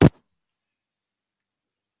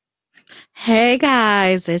Hey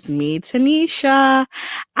guys, it's me, Tanisha.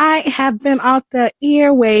 I have been off the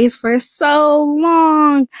airways for so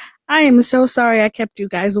long. I am so sorry I kept you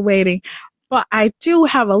guys waiting, but I do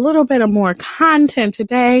have a little bit of more content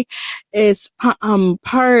today. It's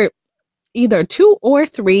part either 2 or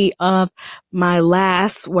 3 of my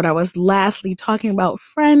what I was lastly talking about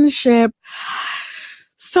friendship.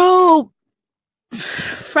 So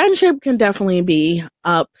friendship can definitely be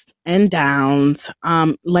ups and downs,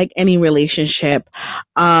 like any relationship.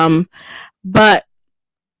 Um, but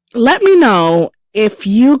let me know if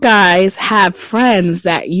you guys have friends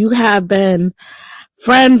that you have been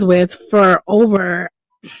friends with for over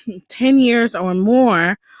 10 years or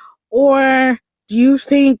more, or do you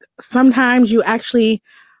think sometimes you actually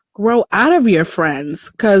grow out of your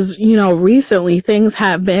friends? Because, recently things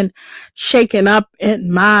have been shaken up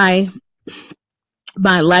in my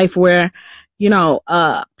life where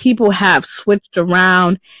people have switched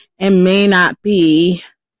around and may not be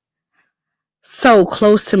so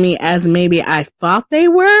close to me as maybe I thought they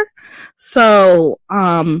were. So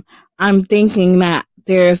I'm thinking that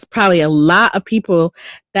there's probably a lot of people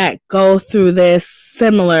that go through this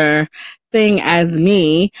similar thing as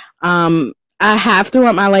me. I have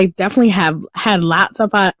throughout my life definitely have had lots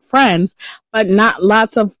of friends, but not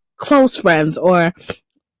lots of close friends, or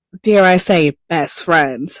dare I say, best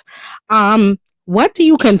friends. What do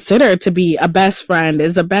you consider to be a best friend?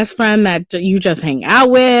 Is a best friend that you just hang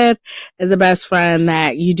out with? Is a best friend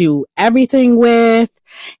that you do everything with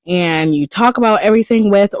and you talk about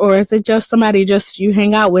everything with? Or is it just somebody just you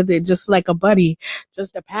hang out with, it just like a buddy,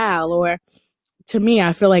 just a pal? Or to me,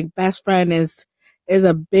 I feel like best friend is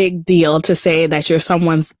a big deal to say that you're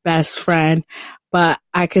someone's best friend. But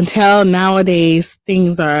I can tell nowadays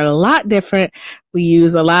things are a lot different. We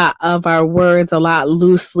use a lot of our words a lot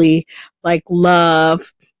loosely, like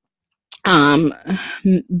love, um,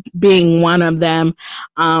 being one of them.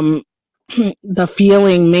 Um, the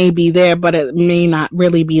feeling may be there, but it may not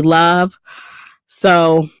really be love.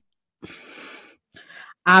 So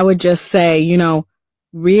I would just say,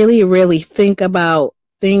 really, really think about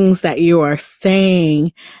things that you are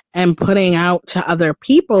saying and putting out to other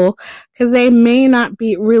people, because they may not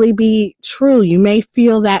be true. You may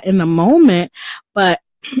feel that in the moment, but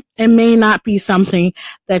it may not be something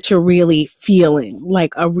that you're really feeling,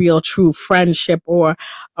 like a real true friendship or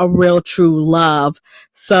a real true love.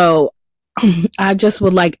 So I just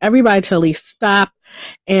would like everybody to at least stop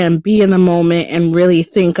and be in the moment and really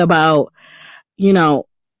think about, you know,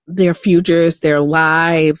 their futures, their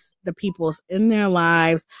lives, the people's in their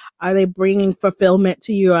lives. Are they bringing fulfillment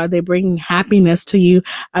to you? Are they bringing happiness to you?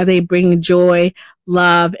 Are they bringing joy,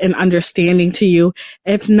 love, and understanding to you?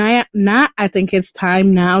 If not, I think it's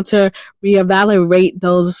time now to reevaluate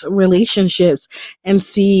those relationships and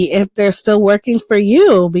see if they're still working for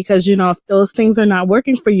you. Because, if those things are not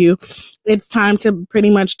working for you, it's time to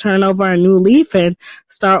pretty much turn over a new leaf and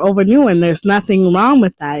start over new. And there's nothing wrong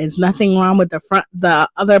with that. It's nothing wrong with the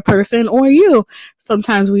other person or you.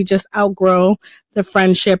 Sometimes we just outgrow the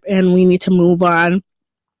friendship and we need to move on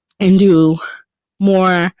and do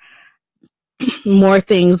more more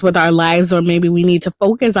things with our lives, or maybe we need to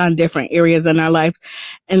focus on different areas in our lives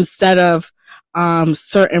instead of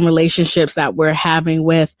certain relationships that we're having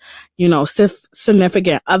with,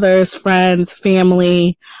 significant others, friends,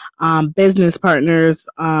 family, business partners,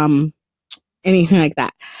 anything like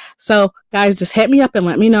that. So, guys, just hit me up and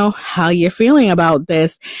let me know how you're feeling about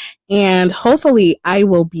this. And hopefully, I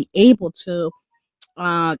will be able to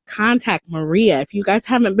contact Maria. If you guys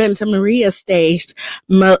haven't been to Maria Station,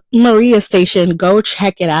 go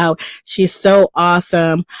check it out. She's so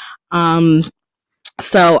awesome. Um,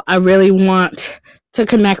 so I really want to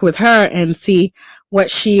connect with her and see what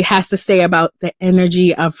she has to say about the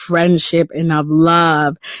energy of friendship and of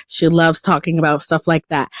love. She loves talking about stuff like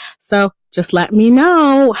that. So just let me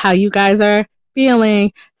know how you guys are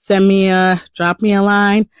feeling. Drop me a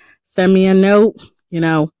line, send me a note.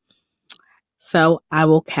 So I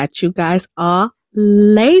will catch you guys all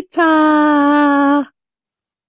later.